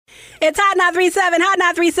It's Hot 937,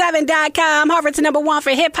 hot937.com. Harvard's #1 for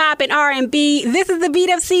hip-hop and R&B. This is the Beat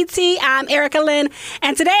of CT. I'm Erica Lynn.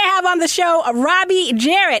 And today I have on the show Robbie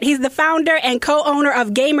Jarrett. He's the founder and co-owner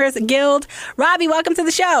of Gamers Guild. Robbie, welcome to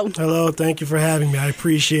the show. Hello. Thank you for having me. I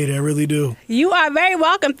appreciate it. I really do. You are very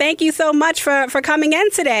welcome. Thank you so much for coming in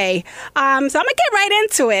today. So I'm going to get right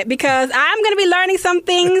into it because I'm going to be learning some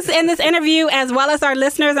things in this interview as well as our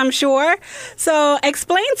listeners, I'm sure. So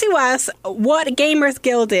explain to us what Gamers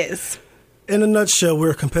Guild is. In a nutshell,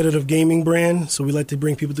 we're a competitive gaming brand, so we like to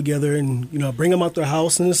bring people together and bring them out their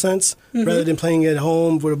house in a sense. Rather than playing at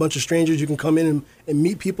home with a bunch of strangers, you can come in and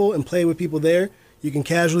meet people and play with people there. You can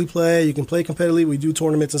casually play, you can play competitively. We do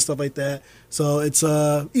tournaments and stuff like that. So it's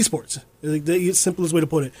esports, the simplest way to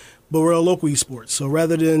put it. But we're a local esports, so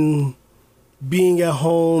rather than being at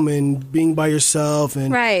home and being by yourself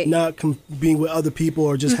and not being with other people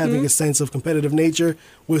or just having a sense of competitive nature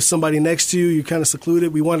with somebody next to you, you're kind of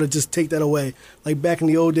secluded. We want to just take that away. Like back in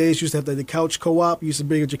the old days, you used to have the couch co-op. You used to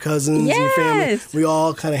bring with your cousins and your family. We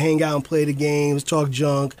all kind of hang out and play the games, talk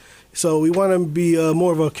junk. So we want to be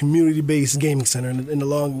more of a community-based gaming center in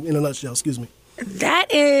a nutshell. Excuse me.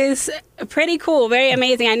 That is pretty cool. Very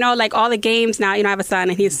amazing. I know all the games now, I have a son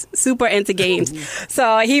and he's super into games.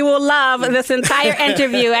 So he will love this entire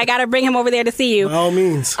interview. I got to bring him over there to see you. By all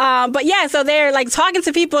means. But yeah, so they're talking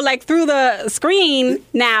to people through the screen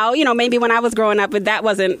now, maybe when I was growing up, but that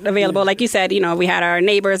wasn't available. Like you said, we had our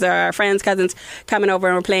neighbors or our friends, cousins coming over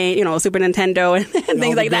and we're playing, Super Nintendo and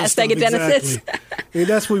things like that, Sega Genesis. Exactly.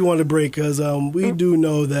 That's what we want to break because we do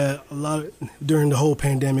know that during the whole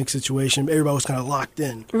pandemic situation, everybody was kind of locked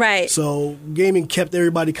in. Right. So gaming kept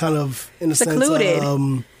everybody kind of, in a secluded.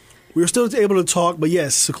 Sense, we were still able to talk, but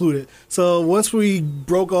yes, secluded. So once we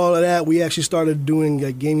broke all of that, we actually started doing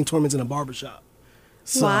gaming tournaments in a barbershop.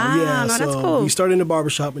 So, wow, that's cool. We started in the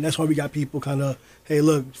barbershop, and that's why we got people kind of, hey,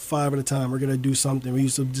 look, 5 at a time, we're going to do something. We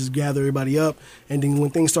used to just gather everybody up, and then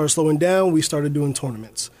when things started slowing down, we started doing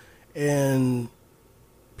tournaments. And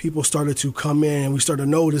people started to come in, and we started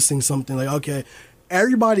noticing something okay,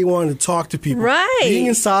 everybody wanted to talk to people. Right. Being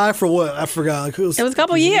inside for what? I forgot. It was a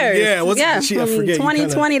couple years. Yeah, it was. Yeah, I forget.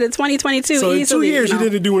 2020 to 2022. So easily, in 2 years, you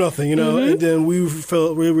didn't do nothing, and then we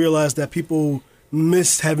realized that people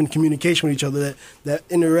missed having communication with each other, that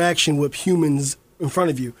interaction with humans in front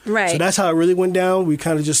of you. Right. So that's how it really went down. We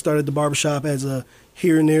kind of just started the barbershop as a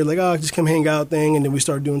here and there, just come hang out thing, and then we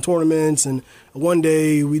started doing tournaments. And one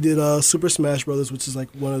day we did Super Smash Brothers, which is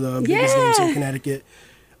one of the biggest games in Connecticut.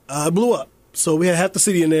 It blew up. So we had half the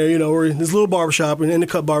city in there, we're in this little barbershop, in the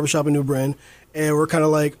Cut Barbershop in New Britain, and we're kind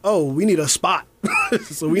of oh, we need a spot.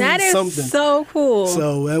 So we need something. That is so cool.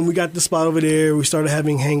 So, and we got the spot over there. We started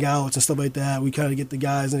having hangouts and stuff like that. We kind of get the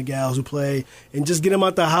guys and the gals who play and just get them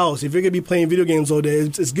out the house. If you're going to be playing video games all day,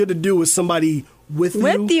 it's good to do with somebody with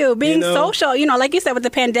you, being social. Like you said, with the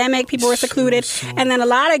pandemic, people were secluded, and then a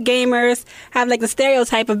lot of gamers have the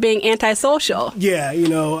stereotype of being antisocial. Yeah,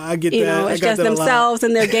 I get that. It's just themselves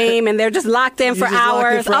in their game, and they're just locked in for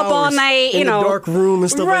hours, up all night. In a dark room and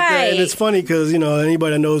stuff like that. And it's funny because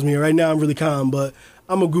anybody that knows me right now, I'm really calm, but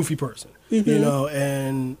I'm a goofy person.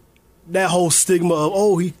 And that whole stigma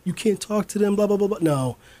of you can't talk to them, blah blah blah blah.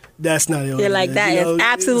 No. That's not it. You're that is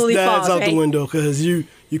absolutely false. That's out the window because you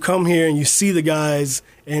come here and you see the guys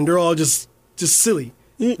and they're all just silly.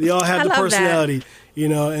 They all have the personality,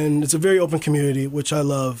 and it's a very open community, which I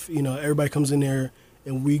love. Everybody comes in there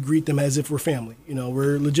and we greet them as if we're family.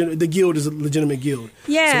 We're legit. The guild is a legitimate guild.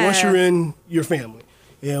 Yeah. So once you're in, you're family.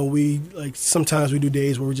 And we sometimes we do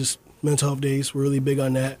days where we're just mental health days. We're really big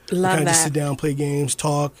on that. Love we kind of that. just sit down, play games,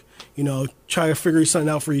 talk. Try to figure something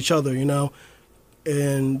out for each other.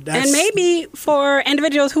 And maybe for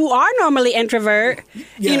individuals who are normally introvert,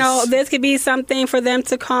 this could be something for them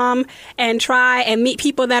to come and try and meet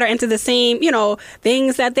people that are into the same,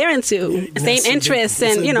 things that they're into, same interests,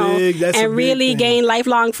 and really gain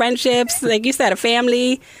lifelong friendships. Like you said, a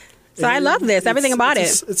family. So I love this, everything about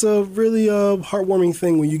it. It's a really heartwarming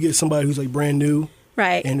thing when you get somebody who's brand new.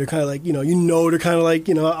 Right. And they're kind of they're kind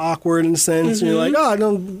of awkward in a sense. And you're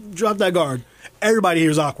don't drop that guard. Everybody here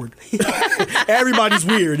is awkward. Everybody's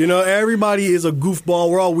weird, Everybody is a goofball.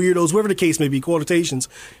 We're all weirdos, whatever the case may be, quotations.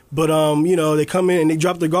 But, they come in and they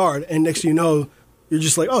drop their guard, and next thing you know, you're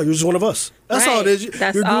just you're just one of us. That's all it is.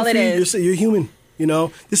 That's all it is. You're human,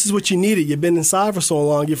 This is what you needed. You've been inside for so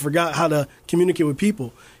long, you forgot how to communicate with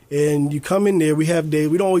people. And you come in there, we have days,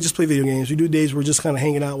 we don't always just play video games. We do days where we're just kind of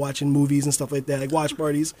hanging out, watching movies and stuff like that, watch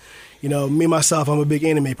parties. Me, myself, I'm a big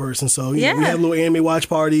anime person. So we have little anime watch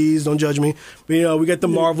parties. Don't judge me. But, we got the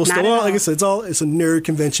Marvel stuff. Like I said, it's a nerd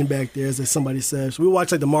convention back there, as somebody says. So we watch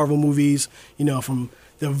the Marvel movies, from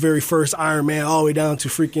the very first Iron Man all the way down to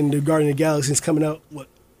freaking the Guardian of the Galaxy is coming out,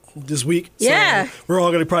 this week. Yeah. So we're all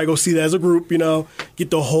going to probably go see that as a group,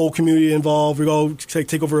 get the whole community involved. We go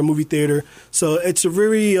take over a movie theater. So it's a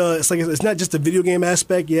very, it's not just a video game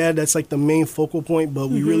aspect. Yeah, that's like the main focal point, but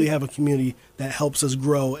we really have a community that helps us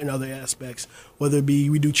grow in other aspects. Whether it be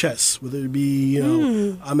we do chess, whether it be,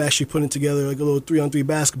 I'm actually putting together like a little 3-on-3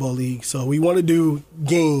 basketball league. So we want to do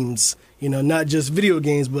games, not just video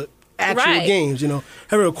games, but actual games,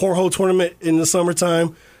 having a cornhole tournament in the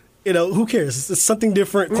summertime. Who cares? It's something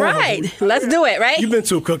different. Right. Let's do it, right? You've been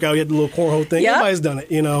to a cookout, you had the little cornhole thing. Yep. Everybody's done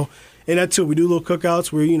it, And that too, we do little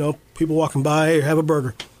cookouts where, people walking by or have a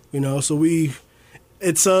burger, So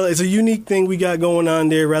it's a unique thing we got going on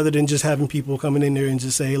there rather than just having people coming in there and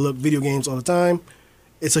just say, hey, look, video games all the time.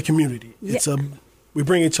 It's a community. We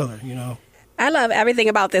bring each other, I love everything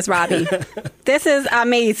about this, Robbie. This is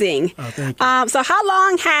amazing. Oh, thank you. So how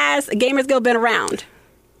long has Gamers Guild been around?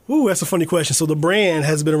 Ooh, that's a funny question. So the brand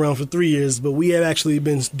has been around for 3 years, but we have actually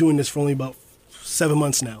been doing this for only about 7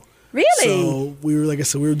 months now. Really? So we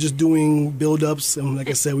were just doing build-ups, and like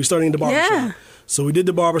I said, we started in the barbershop. Yeah. So we did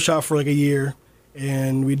the barbershop for like a year,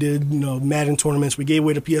 and we did Madden tournaments. We gave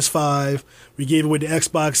away the PS5. We gave away the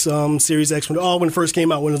Xbox Series X when it first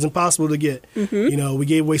came out, when it was impossible to get. Mm-hmm. We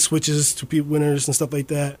gave away Switches to winners and stuff like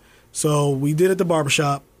that. So we did at the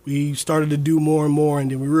barbershop. We started to do more and more, and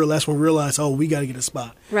then we realized, we got to get a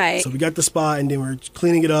spot. Right. So we got the spot, and then we're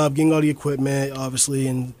cleaning it up, getting all the equipment, obviously,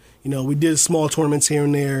 and we did small tournaments here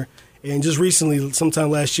and there. And just recently, sometime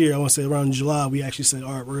last year, I want to say around July, we actually said,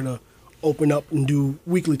 all right, we're going to open up and do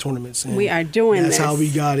weekly tournaments. And we are doing that's this. how we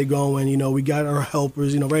got it going. We got our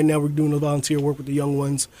helpers. Right now we're doing the volunteer work with the young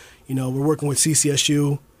ones. We're working with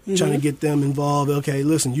CCSU, trying to get them involved. Okay,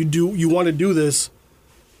 listen, you want to do this,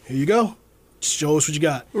 here you go. Show us what you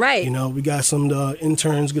got. Right. We got some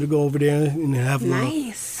interns going to go over there and have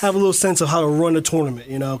a little sense of how to run a tournament,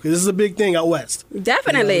 because this is a big thing out west.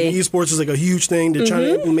 Definitely. Esports is like a huge thing. They're trying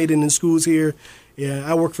to implement it in schools here. Yeah,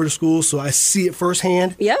 I work for the school, so I see it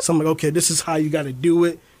firsthand. Yep. So I'm like, okay, this is how you got to do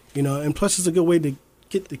it, and plus it's a good way to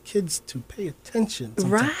get the kids to pay attention.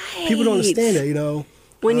 Sometimes. Right. People don't understand that,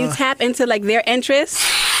 When you tap into like their interests,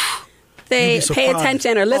 they pay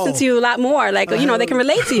attention or listen to you a lot more. Like, they can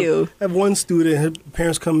relate to you. I have one student, her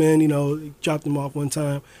parents come in, they dropped him off one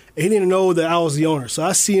time, and he didn't know that I was the owner. So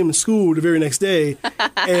I see him in school the very next day,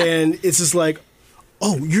 and it's just like,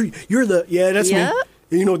 oh, you're the, that's me.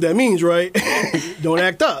 And you know what that means, right? Don't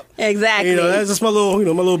act up. Exactly. That's just my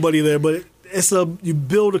little buddy there. But you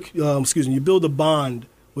build a bond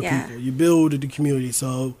with people. You build the community.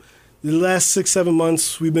 So the last 6-7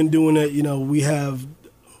 months we've been doing it. We have.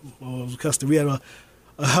 We had a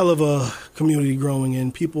hell of a community growing,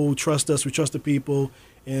 and people trust us. We trust the people,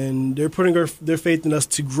 and they're putting their faith in us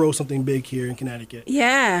to grow something big here in Connecticut.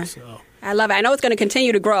 Yeah. So. I love it. I know it's going to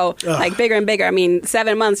continue to grow, like bigger and bigger. I mean,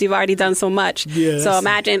 7 months, you've already done so much. Yeah, so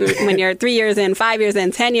imagine when you're 3 years in, 5 years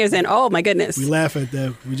in, 10 years in. Oh, my goodness. We laugh at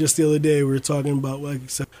that. Just the other day, we were talking about, we're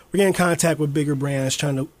getting in contact with bigger brands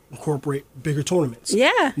trying to incorporate bigger tournaments.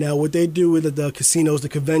 Yeah. Now, what they do with the casinos, the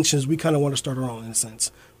conventions, we kind of want to start our own in a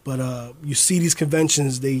sense. But you see these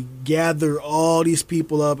conventions, they gather all these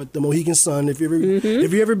people up at the Mohegan Sun. If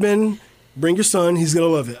you've ever been, bring your son. He's going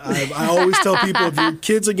to love it. I always tell people, if your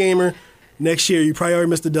kid's a gamer, next year, you probably already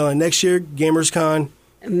missed the deadline. Next year, Gamers Con.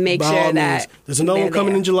 Make sure that there's another one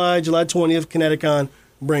coming in July 20th, ConnectiCon.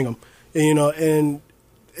 Bring them. And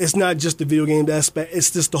it's not just the video game aspect. It's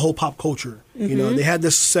just the whole pop culture. They had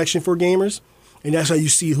this section for gamers, and that's how you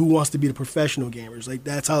see who wants to be the professional gamers. Like,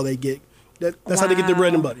 that's how they get. That's how they get their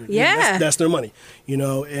bread and butter. Yeah. That's their money,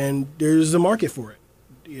 and there's a market for it,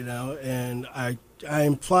 and I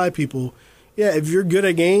imply people, if you're good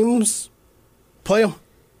at games, play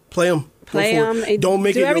them. Don't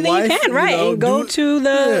make do it your everything life. You can, right? Go to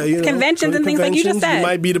the conventions and things like you just said. You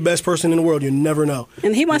might be the best person in the world. You never know.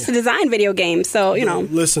 And he wants to design video games, so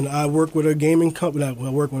Listen, I work with a gaming company.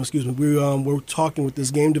 We're talking with this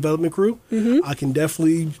game development crew. I can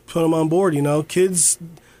definitely put them on board. Kids.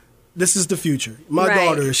 This is the future. My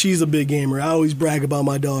daughter, she's a big gamer. I always brag about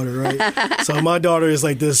my daughter, right? So my daughter is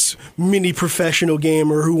like this mini professional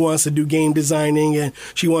gamer who wants to do game designing, and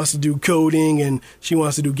she wants to do coding, and she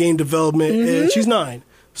wants to do game development, and she's 9.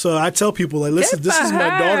 So I tell people, like, listen, this is my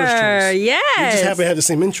daughter's choice. Yes. We just happen to have the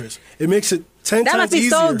same interest. It makes it 10 times easier.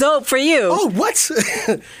 That must be so dope for you. Oh, what?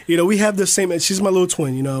 We have the same, she's my little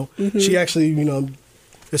twin, She actually,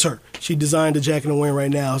 it's her. She designed the jacket I'm wearing right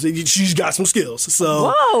now. So she's got some skills.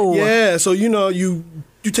 So whoa. Yeah. So you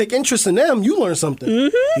take interest in them, you learn something.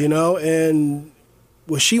 And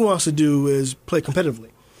what she wants to do is play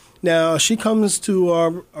competitively. Now she comes to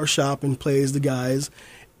our shop and plays the guys,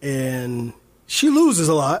 and she loses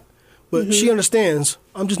a lot, but she understands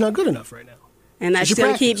I'm just not good enough right now. And I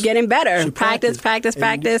still keep getting better.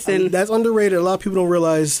 Practice. And that's underrated. A lot of people don't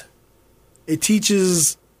realize it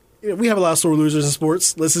teaches. We have a lot of sore losers in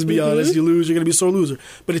sports. Let's just be honest. You lose, you're going to be a sore loser.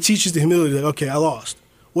 But it teaches the humility that, okay, I lost.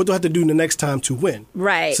 What do I have to do the next time to win?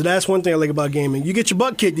 Right. So that's one thing I like about gaming. You get your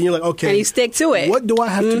butt kicked, and you're like, okay. And you stick to it. What do I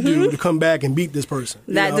have to do to come back and beat this person?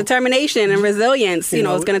 That determination and resilience, you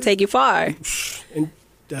know, is going to take you far. And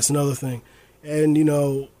that's another thing. And,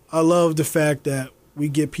 I love the fact that we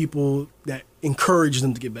get people that encourage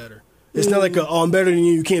them to get better. It's not like, I'm better than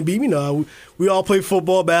you, you can't beat me. No, we all play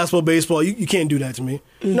football, basketball, baseball. You can't do that to me.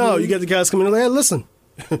 No, you get the guys coming in like, hey, listen,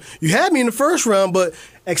 you had me in the first round, but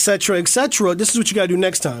et cetera, this is what you got to do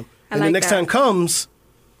next time. And the next time comes,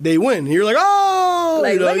 they win. And you're like, oh!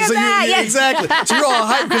 Like, look at that. Yeah, exactly. So you're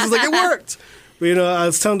all hyped because it's like, it worked. But, I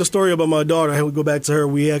was telling the story about my daughter. I would go back to her.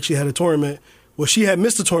 We actually had a tournament. Well, she had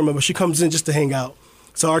missed the tournament, but she comes in just to hang out.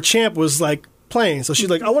 So our champ was like playing. So she's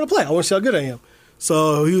like, I want to play. I want to see how good I am.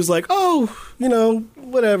 So he was like, oh,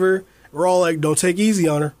 whatever. We're all like, don't take it easy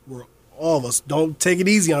on her. All of us, don't take it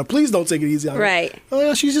easy on her. Please don't take it easy on her. Right. Oh,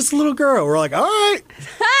 yeah, she's just a little girl. We're like, all right.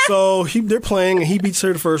 So they're playing, and he beats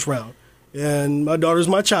her the first round. And my daughter's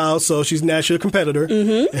my child, so she's naturally a competitor.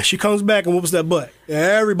 And she comes back and whoops that butt. And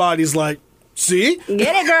everybody's like, see?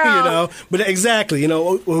 Get it, girl. But exactly,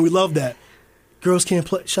 when we love that. Girls can't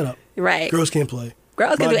play. Shut up. Right. Girls can't play.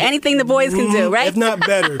 Girls can do anything the boys can do, right? If not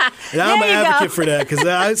better. And I'm an advocate for that because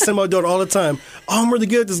I send my daughter all the time, oh, I'm really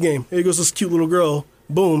good at this game. Here goes this cute little girl.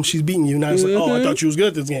 Boom, she's beating you. Now it's like, oh, I thought you was good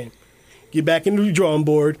at this game. Get back into the drawing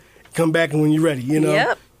board. Come back when you're ready,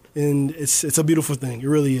 Yep. And it's a beautiful thing. It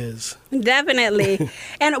really is. Definitely.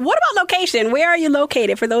 And what about location? Where are you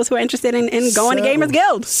located for those who are interested in going to Gamers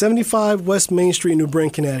Guild? 75 West Main Street, New Britain,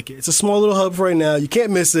 Connecticut. It's a small little hub right now. You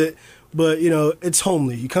can't miss it. But, it's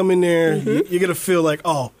homely. You come in there, you're going to feel like,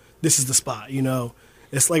 oh, this is the spot,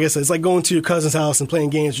 It's like I said, it's like going to your cousin's house and playing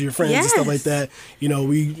games with your friends and stuff like that.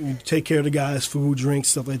 We take care of the guys, food, drinks,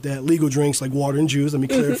 stuff like that. Legal drinks like water and juice. Let me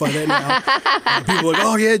clarify that now. People are like,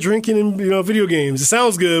 oh, yeah, drinking and, video games. It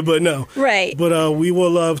sounds good, but no. Right. But we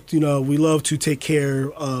will love, we love to take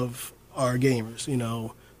care of our gamers,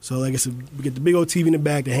 So like I said, we get the big old TV in the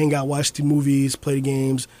back to hang out, watch the movies, play the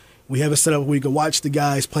games. We have it set up where you can watch the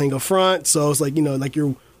guys playing up front. So it's like, like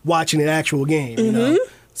you're watching an actual game,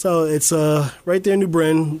 So it's right there in New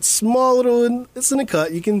Britain. Small little, it's in the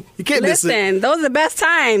cut. You can't miss it. Listen, those are the best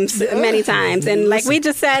times, many times. And like we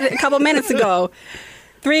just said a couple minutes ago,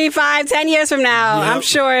 3, 5, 10 years from now, I'm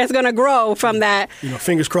sure it's going to grow from that.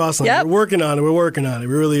 Fingers crossed. We're working on it. We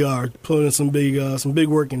really are putting in some big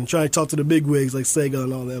work and trying to talk to the big wigs like Sega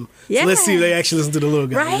and all them. Yeah. So let's see if they actually listen to the little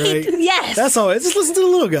guy. Right? Yes. That's all. Just listen to the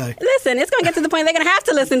little guy. Listen, it's going to get to the point they're going to have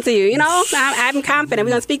to listen to you. I'm confident.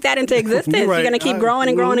 We're going to speak that into existence. You're going to keep growing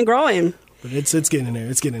and growing and growing. But it's getting in there.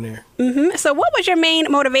 It's getting in there. So what was your main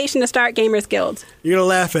motivation to start Gamers Guild? You're going to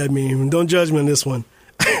laugh at me. Don't judge me on this one.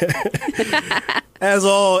 As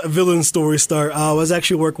all villain stories start, I was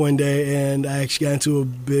actually at work one day and I actually got into a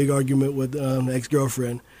big argument with an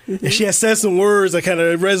ex-girlfriend. And she had said some words that kind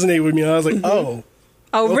of resonated with me. And I was like, oh.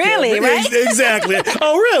 Oh, okay. Really? Right? Exactly.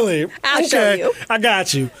 Oh, really? I'll show you. I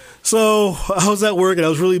got you. So I was at work and I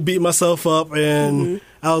was really beating myself up. And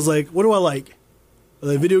I was like, what do I like? I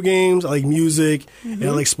like video games, I like music, and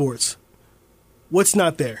I like sports. What's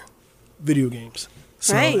not there? Video games.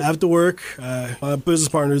 So after work, my business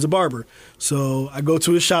partner is a barber. So I go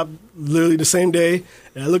to his shop literally the same day,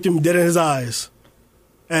 and I looked him dead in his eyes.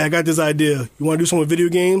 Hey, I got this idea. You want to do something with video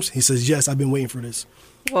games? He says, yes, I've been waiting for this.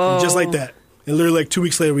 Whoa. And just like that. And literally like 2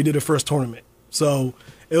 weeks later, we did the first tournament. So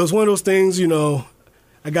it was one of those things,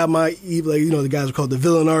 I got my, the guys are called the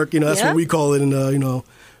villain arc, that's what we call it, and,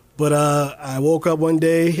 But I woke up one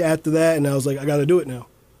day after that, and I was like, I got to do it now.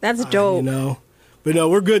 That's dope. But no,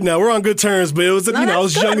 we're good now. We're on good terms. But it was, I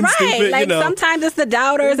was young and stupid. Like sometimes it's the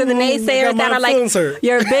doubters and the naysayers that are like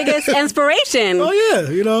your biggest inspiration. Oh yeah,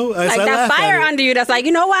 like that fire under you. That's like,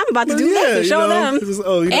 what, I'm about to do this and show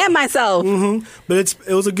them and myself. But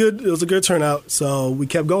it was a good turnout. So we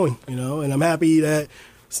kept going, and I'm happy that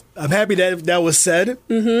was said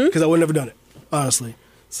because I would have never done it, honestly.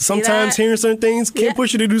 So sometimes hearing certain things can't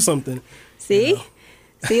push you to do something. See?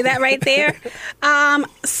 See that right there?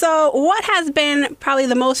 So what has been probably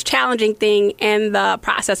the most challenging thing in the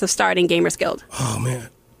process of starting Gamers Guild? Oh, man.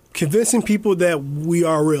 Convincing people that we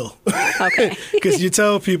are real. Okay. Because you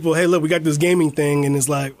tell people, hey, look, we got this gaming thing, and it's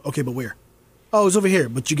like, okay, but where? Oh, it's over here,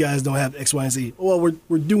 but you guys don't have X, Y, and Z. Well,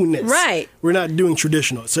 we're doing this. Right. We're not doing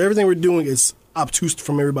traditional. So everything we're doing is obtuse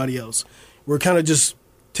from everybody else. We're kind of just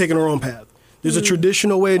taking our own path. There's a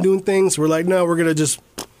traditional way of doing things. We're like, no, we're going to just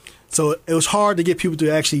So it was hard to get people to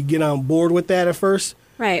actually get on board with that at first.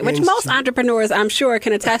 Right, which most entrepreneurs, I'm sure,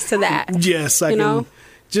 can attest to that. Yes, I can.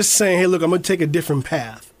 Just saying, hey, look, I'm going to take a different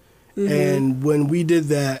path. Mm-hmm. And when we did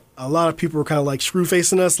that, a lot of people were kind of like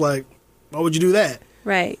screw-facing us, like, why would you do that?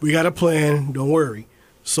 Right. We got a plan, don't worry.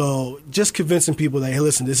 So just convincing people that, hey,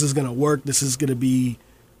 listen, this is going to work. This is going to be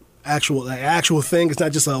actual thing. It's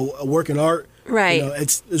not just a work in art. Right.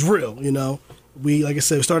 It's real, We, like I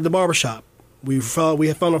said, we started the barbershop. We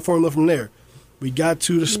had found a formula from there. We got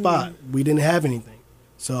to the spot. We didn't have anything.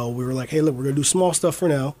 So we were like, hey, look, we're going to do small stuff for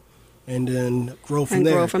now and then grow from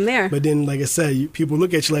there. But then, like I said, people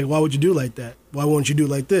look at you like, why would you do like that? Why won't you do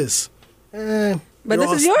like this? But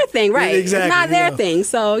this is your thing, right? Exactly. It's not their thing.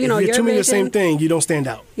 So, if you're doing the same thing, you don't stand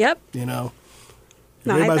out. Yep. No,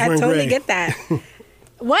 I totally get that.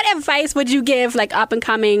 What advice would you give, like,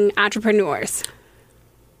 up-and-coming entrepreneurs?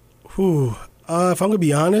 If I'm going to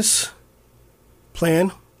be honest,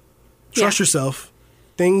 plan. Trust yourself.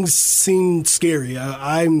 Things seem scary.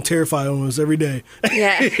 I'm terrified almost every day.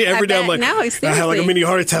 Yeah. Every day I'm like, I have like a mini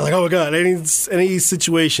heart attack. Like, oh my God, any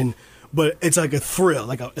situation. But it's like a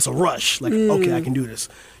thrill. It's a rush. Like, okay, I can do this.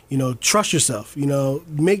 Trust yourself.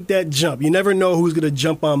 Make that jump. You never know who's going to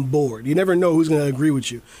jump on board. You never know who's going to agree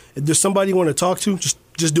with you. If there's somebody you want to talk to, just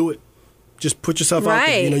do it. Just put yourself out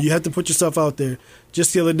there. You have to put yourself out there.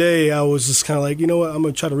 Just the other day, I was just kind of like, you know what? I'm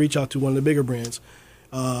going to try to reach out to one of the bigger brands,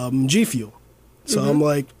 G Fuel. So I'm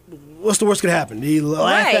like, what's the worst could happen? They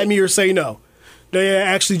laugh at me or say no. They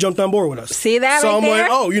actually jumped on board with us. See that? So right I'm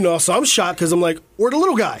there? like, so I'm shocked because I'm like, we're the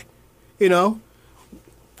little guy, And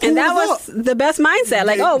that was the best mindset.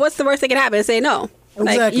 Like, what's the worst that can happen? And say no.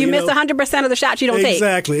 Exactly. Like, you miss 100% of the shots you don't take.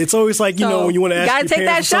 Exactly. It's always like, when you want to ask your parents. You got to take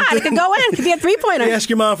that shot. It could go in. It could be a three-pointer. You ask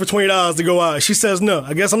your mom for $20 to go out. She says no.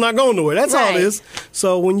 I guess I'm not going nowhere. That's all it is.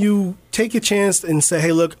 So when you take a chance and say,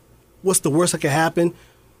 hey, look, what's the worst that could happen?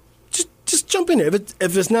 Just jump in there.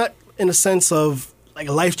 If it's not in a sense of like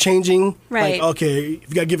life-changing, like, okay, if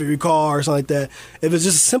you got to give it your car or something like that. If it's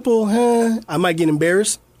just simple, I might get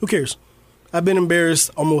embarrassed. Who cares? I've been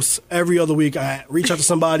embarrassed almost every other week. I reach out to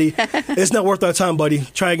somebody. It's not worth our time, buddy.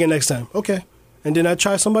 Try again next time. Okay. And then I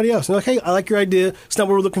try somebody else. And like, hey, I like your idea. It's not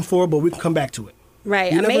what we're looking for, but we can come back to it.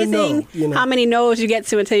 Right. Amazing how many no's you get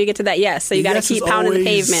to until you get to that yes. So you got to keep pounding the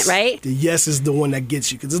pavement, right? The yes is the one that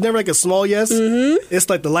gets you. Because it's never like a small yes. Mm-hmm. It's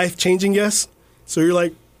like the life-changing yes. So you're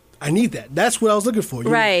like, I need that. That's what I was looking for.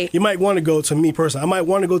 You might want to go to me personally. I might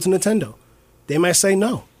want to go to Nintendo. They might say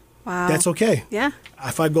no. Wow. That's okay. Yeah.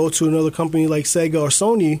 If I go to another company like Sega or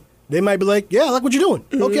Sony, they might be like, yeah, I like what you're doing.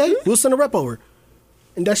 Mm-hmm. Okay, we'll send a rep over.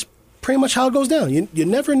 And that's pretty much how it goes down. You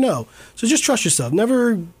never know. So just trust yourself.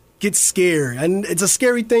 Never get scared. And it's a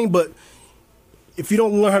scary thing, but if you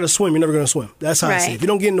don't learn how to swim, you're never going to swim. That's how I say it. If you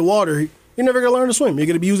don't get in the water, you're never going to learn to swim. You're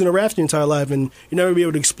going to be using a raft your entire life, and you're never going to be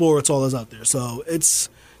able to explore what's all that's out there. So just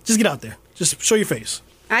get out there. Just show your face.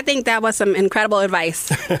 I think that was some incredible advice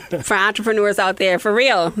for entrepreneurs out there. For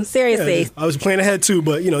real. Seriously. Yeah, I was planning ahead too,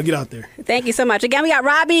 but, get out there. Thank you so much. Again, we got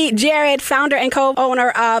Robbie Jarrett, founder and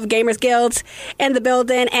co-owner of Gamers Guild, in the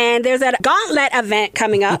building. And there's a gauntlet event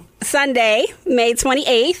coming up Sunday, May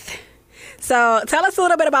 28th. So tell us a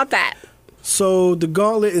little bit about that. So the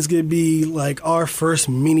gauntlet is going to be like our first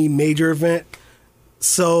mini major event.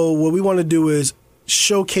 So what we want to do is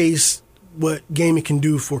showcase what gaming can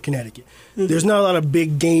do for Connecticut. Mm-hmm. There's not a lot of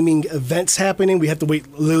big gaming events happening. We have to wait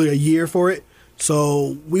literally a year for it.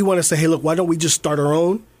 So we want to say, hey, look, why don't we just start our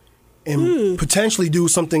own and potentially do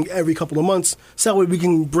something every couple of months so that way we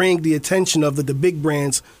can bring the attention of the big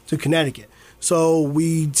brands to Connecticut. So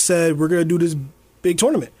we said we're going to do this big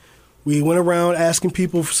tournament. We went around asking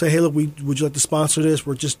people, say, hey, look, would you like to sponsor this?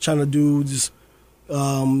 We're just trying to do this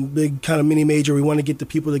big kind of mini major. We want to get the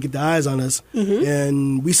people to get the eyes on us. Mm-hmm.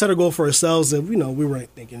 And we set a goal for ourselves that, we weren't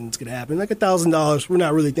thinking it's going to happen. Like $1,000, we're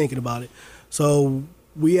not really thinking about it. So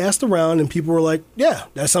we asked around and people were like, yeah,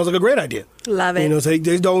 that sounds like a great idea. Love it. So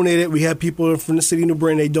they donated. We had people from the city of New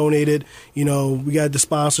Britain, they donated. We got the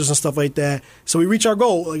sponsors and stuff like that. So we reached our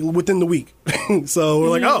goal within the week. So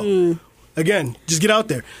we're like, again, just get out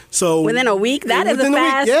there. So within a week, that is a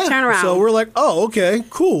fast turnaround. So we're like, oh, okay,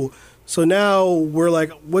 cool. So now we're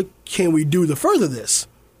like, what can we do to further this?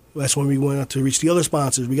 That's when we went out to reach the other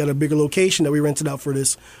sponsors. We got a bigger location that we rented out for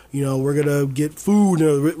this. We're going to get food.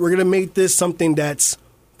 We're going to make this something that's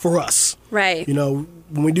for us. Right. When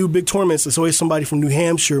we do big tournaments, it's always somebody from New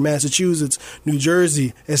Hampshire, Massachusetts, New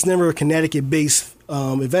Jersey. It's never a Connecticut-based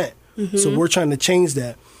event. Mm-hmm. So we're trying to change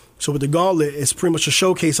that. So with the gauntlet, it's pretty much a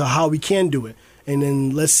showcase of how we can do it. And then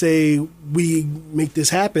let's say we make this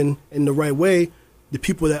happen in the right way. The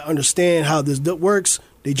people that understand how this works,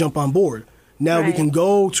 they jump on board. Now we can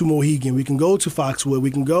go to Mohegan, we can go to Foxwood,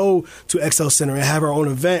 we can go to XL Center and have our own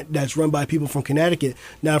event that's run by people from Connecticut,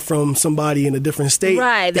 not from somebody in a different state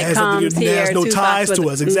that has no ties to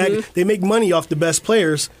us. Exactly. They make money off the best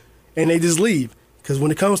players, and they just leave. Because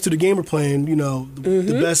when it comes to the game we're playing,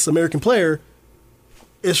 the best American player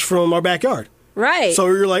is from our backyard. Right. So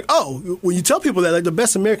you're like, when you tell people that, like, the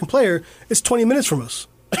best American player is 20 minutes from us.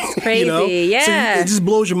 Crazy, yeah. So it just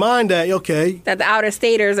blows your mind that, that the outer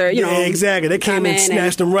staters are, exactly. They came and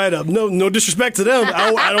snatched them right up. No disrespect to them.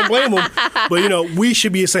 I don't blame them. But, we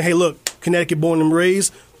should be saying, hey, look, Connecticut born and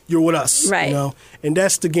raised, you're with us. Right. And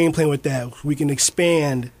that's the game plan with that. We can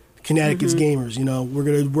expand Connecticut's gamers. We're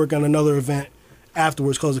going to work on another event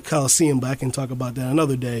afterwards called the Coliseum, but I can talk about that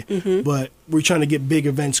another day. But we're trying to get big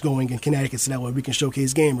events going in Connecticut so that way we can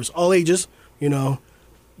showcase gamers, all ages,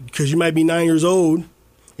 because you might be 9 years old.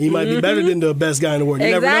 He might be better than the best guy in the world. You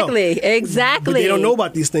never know. Exactly. But they don't know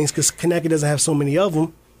about these things because Connecticut doesn't have so many of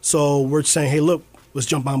them. So we're saying, hey, look, let's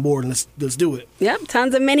jump on board and let's do it. Yep,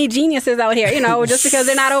 tons of mini geniuses out here. Just because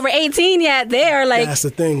they're not over 18 yet, they are like that's the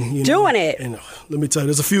thing, doing it. And let me tell you,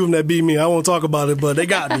 there's a few of them that beat me. I won't talk about it, but they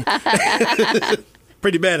got me.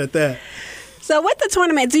 Pretty bad at that. So with the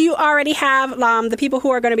tournament, do you already have the people who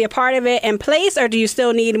are going to be a part of it in place, or do you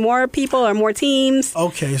still need more people or more teams?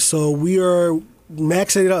 Okay, so we are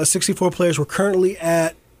maxing it out at 64 players. We're currently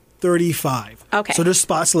at 35. Okay. So there's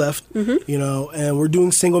spots left, and we're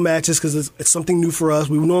doing single matches because it's something new for us.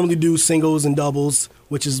 We normally do singles and doubles,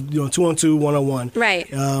 which is, 2-on-2, 1-on-1.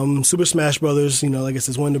 Right. Super Smash Brothers, like I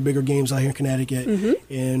said, is one of the bigger games out here in Connecticut.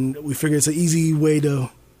 And we figure it's an easy way to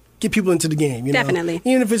get people into the game. Definitely.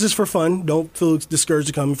 Even if it's just for fun, don't feel discouraged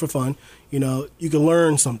to come for fun. You can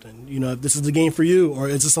learn something. If this is the game for you, or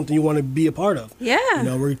is this something you want to be a part of?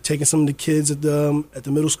 Yeah. We're taking some of the kids at the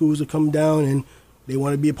middle schools to come down and they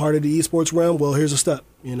want to be a part of the esports realm. Well, here's a step,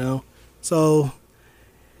 So,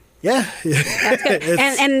 yeah. That's good.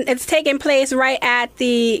 And it's taking place right at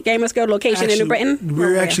the Gamers Guild location in New Britain?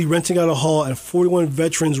 We're actually renting out a hall at 41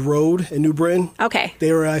 Veterans Road in New Britain. Okay.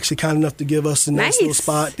 They were actually kind enough to give us a nice little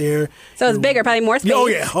spot there. So it's bigger, probably more space.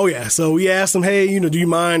 Oh, yeah. So we asked them, hey, do you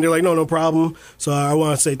mind? They're like, no problem. So I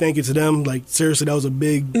want to say thank you to them. Like, seriously, that was a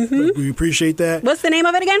big, we appreciate that. What's the name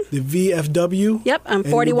of it again? The VFW. Yep,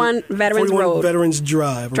 41 Veterans Road. 41 Veterans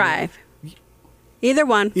Drive. Either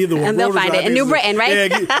one. And they'll find it in New Britain,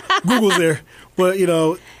 right? Yeah, Google's there. But,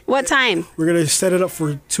 what time? We're going to set it up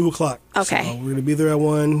for 2 o'clock. Okay. So we're going to be there at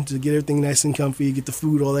 1 to get everything nice and comfy, get the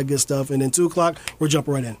food, all that good stuff. And then 2 o'clock, we're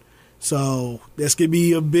jumping right in. So this could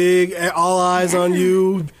be a big, all eyes on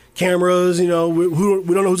you, cameras, we don't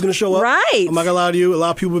know who's going to show up. Right. I'm not going to lie to you. A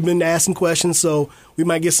lot of people have been asking questions, so we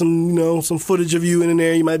might get some, some footage of you in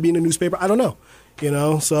there. You might be in the newspaper. I don't know.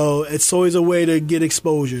 So it's always a way to get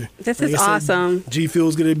exposure. This is awesome. G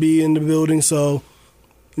Fuel's going to be in the building, so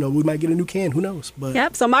we might get a new can. Who knows? But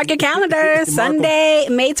yep. So mark your calendar. Sunday,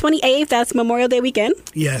 May 28th. That's Memorial Day weekend.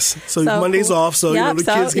 Yes. So Monday's off, so the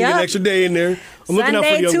kids can get an extra day in there. I'm looking out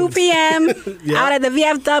for the 2 p.m. out at the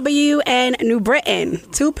VFW in New Britain.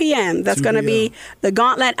 2 p.m. That's going to be the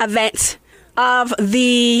Gauntlet event of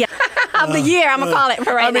the year, I'm going to call it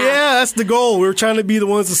for right now. Yeah, that's the goal. We're trying to be the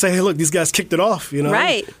ones to say, hey, look, these guys kicked it off,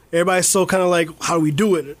 Right. Everybody's so kind of like, how do we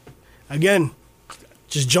do it? Again,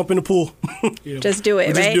 just jump in the pool. Just do it,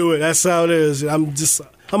 right? Just do it. That's how it is. I'm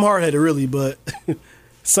hard-headed, really, but it's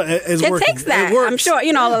working. It takes that. I'm sure,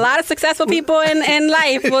 a lot of successful people in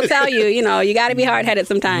life will tell you, you got to be hard-headed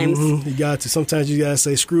sometimes. You got to. Sometimes you got to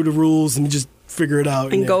say, screw the rules and just figure it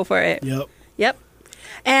out. And go for it. Yep.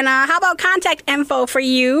 And how about contact info for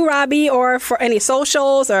you, Robbie, or for any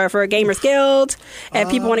socials or for Gamers Guild?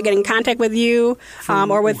 If people want to get in contact with you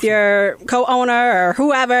or with your co-owner or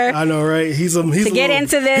whoever. I know, right? He's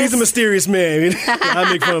into this. He's a mysterious man.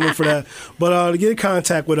 I make fun of him for that. But to get in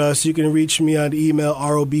contact with us, you can reach me on the email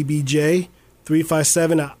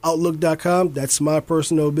robbj357@outlook.com. That's my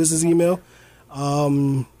personal business email.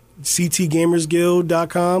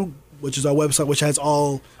 ctgamersguild.com. which is our website, which has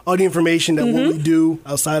all the information that what we do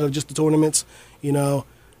outside of just the tournaments.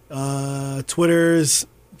 Twitter's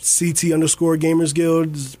CT_Gamers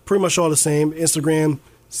Guild. It's pretty much all the same. Instagram,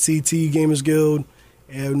 CT Gamers Guild.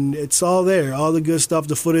 And it's all there. All the good stuff,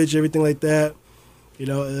 the footage, everything like that.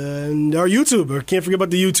 And our YouTube. I can't forget about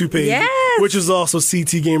the YouTube page. Yes. Which is also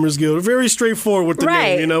CT Gamers Guild. Very straightforward with the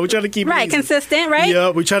name, We try to keep it easy. Consistent, right? Yeah,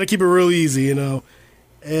 we try to keep it real easy, And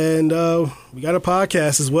we got a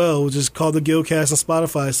podcast as well, which is called the Guildcast on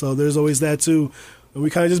Spotify. So there's always that too. And we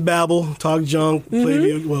kind of just babble, talk junk, play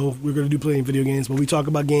video. Well, we're going to do playing video games, but we talk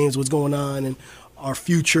about games, what's going on, and our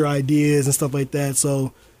future ideas and stuff like that.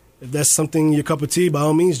 So if that's something your cup of tea, by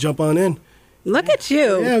all means, jump on in. Look at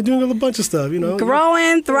you. Yeah, I'm doing a bunch of stuff,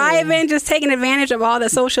 Growing, thriving, just taking advantage of all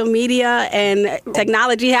that social media and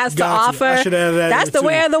technology has to offer. I should add that. That's the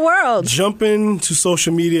way of the world. Jump into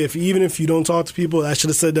social media, even if you don't talk to people. I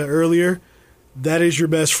should have said that earlier. That is your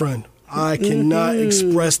best friend. I cannot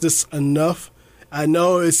express this enough. I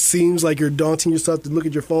know it seems like you're daunting yourself to look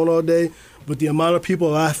at your phone all day, but the amount of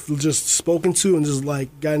people I've just spoken to and just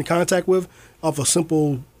got in contact with off a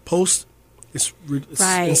simple post, it's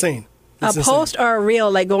insane. It's a post or a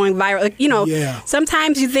reel going viral.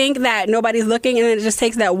 Sometimes you think that nobody's looking, and then it just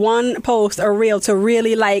takes that one post or reel to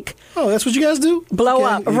really oh, that's what you guys do? Blow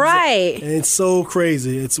up. Right. And it's so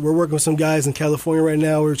crazy. We're working with some guys in California right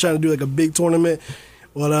now. We're trying to do a big tournament.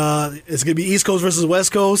 Well, it's going to be East Coast versus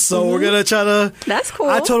West Coast, so we're going to try to... That's cool.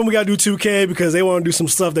 I told them we got to do 2K because they want to do some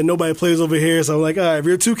stuff that nobody plays over here. So I'm like, all right, if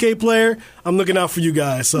you're a 2K player, I'm looking out for you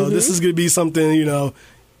guys. So this is going to be something,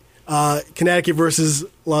 Connecticut versus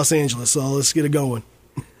Los Angeles. So let's get it going.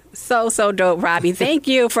 So dope, Robbie. Thank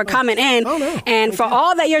you for coming in and for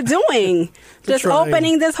all that you're doing. Just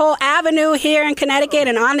opening this whole avenue here in Connecticut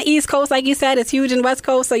and on the East Coast. Like you said, it's huge in West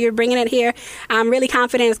Coast, so you're bringing it here. I'm really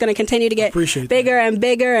confident it's going to continue to get bigger and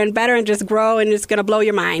bigger and better and just grow, and it's going to blow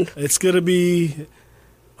your mind. It's going to be,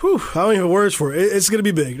 I don't even have words for it. It's going to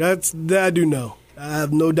be big. That I do know. I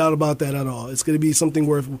have no doubt about that at all. It's going to be something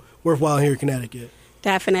worthwhile here in Connecticut.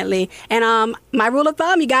 Definitely. And my rule of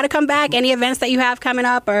thumb, you got to come back. Any events that you have coming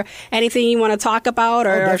up or anything you want to talk about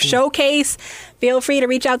or showcase, feel free to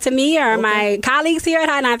reach out to me or my colleagues here at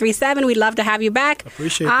Hot 937. We'd love to have you back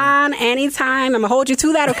on anytime. I'm going to hold you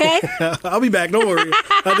to that, okay? I'll be back. Don't worry.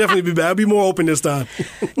 I'll definitely be back. I'll be more open this time.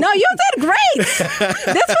 No, you did great.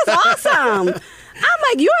 This was awesome. I'm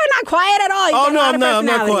like, you are not quiet at all. No, I'm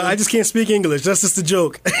not quiet. I just can't speak English. That's just a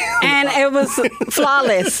joke. And it was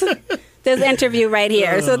flawless. This interview right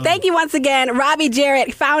here. So thank you once again, Robbie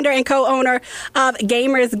Jarrett, founder and co-owner of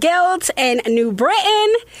Gamers Guild in New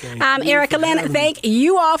Britain. I'm Erica Lynn. Thank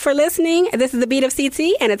you all for listening. This is The Beat of CT,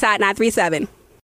 and it's Hot 937.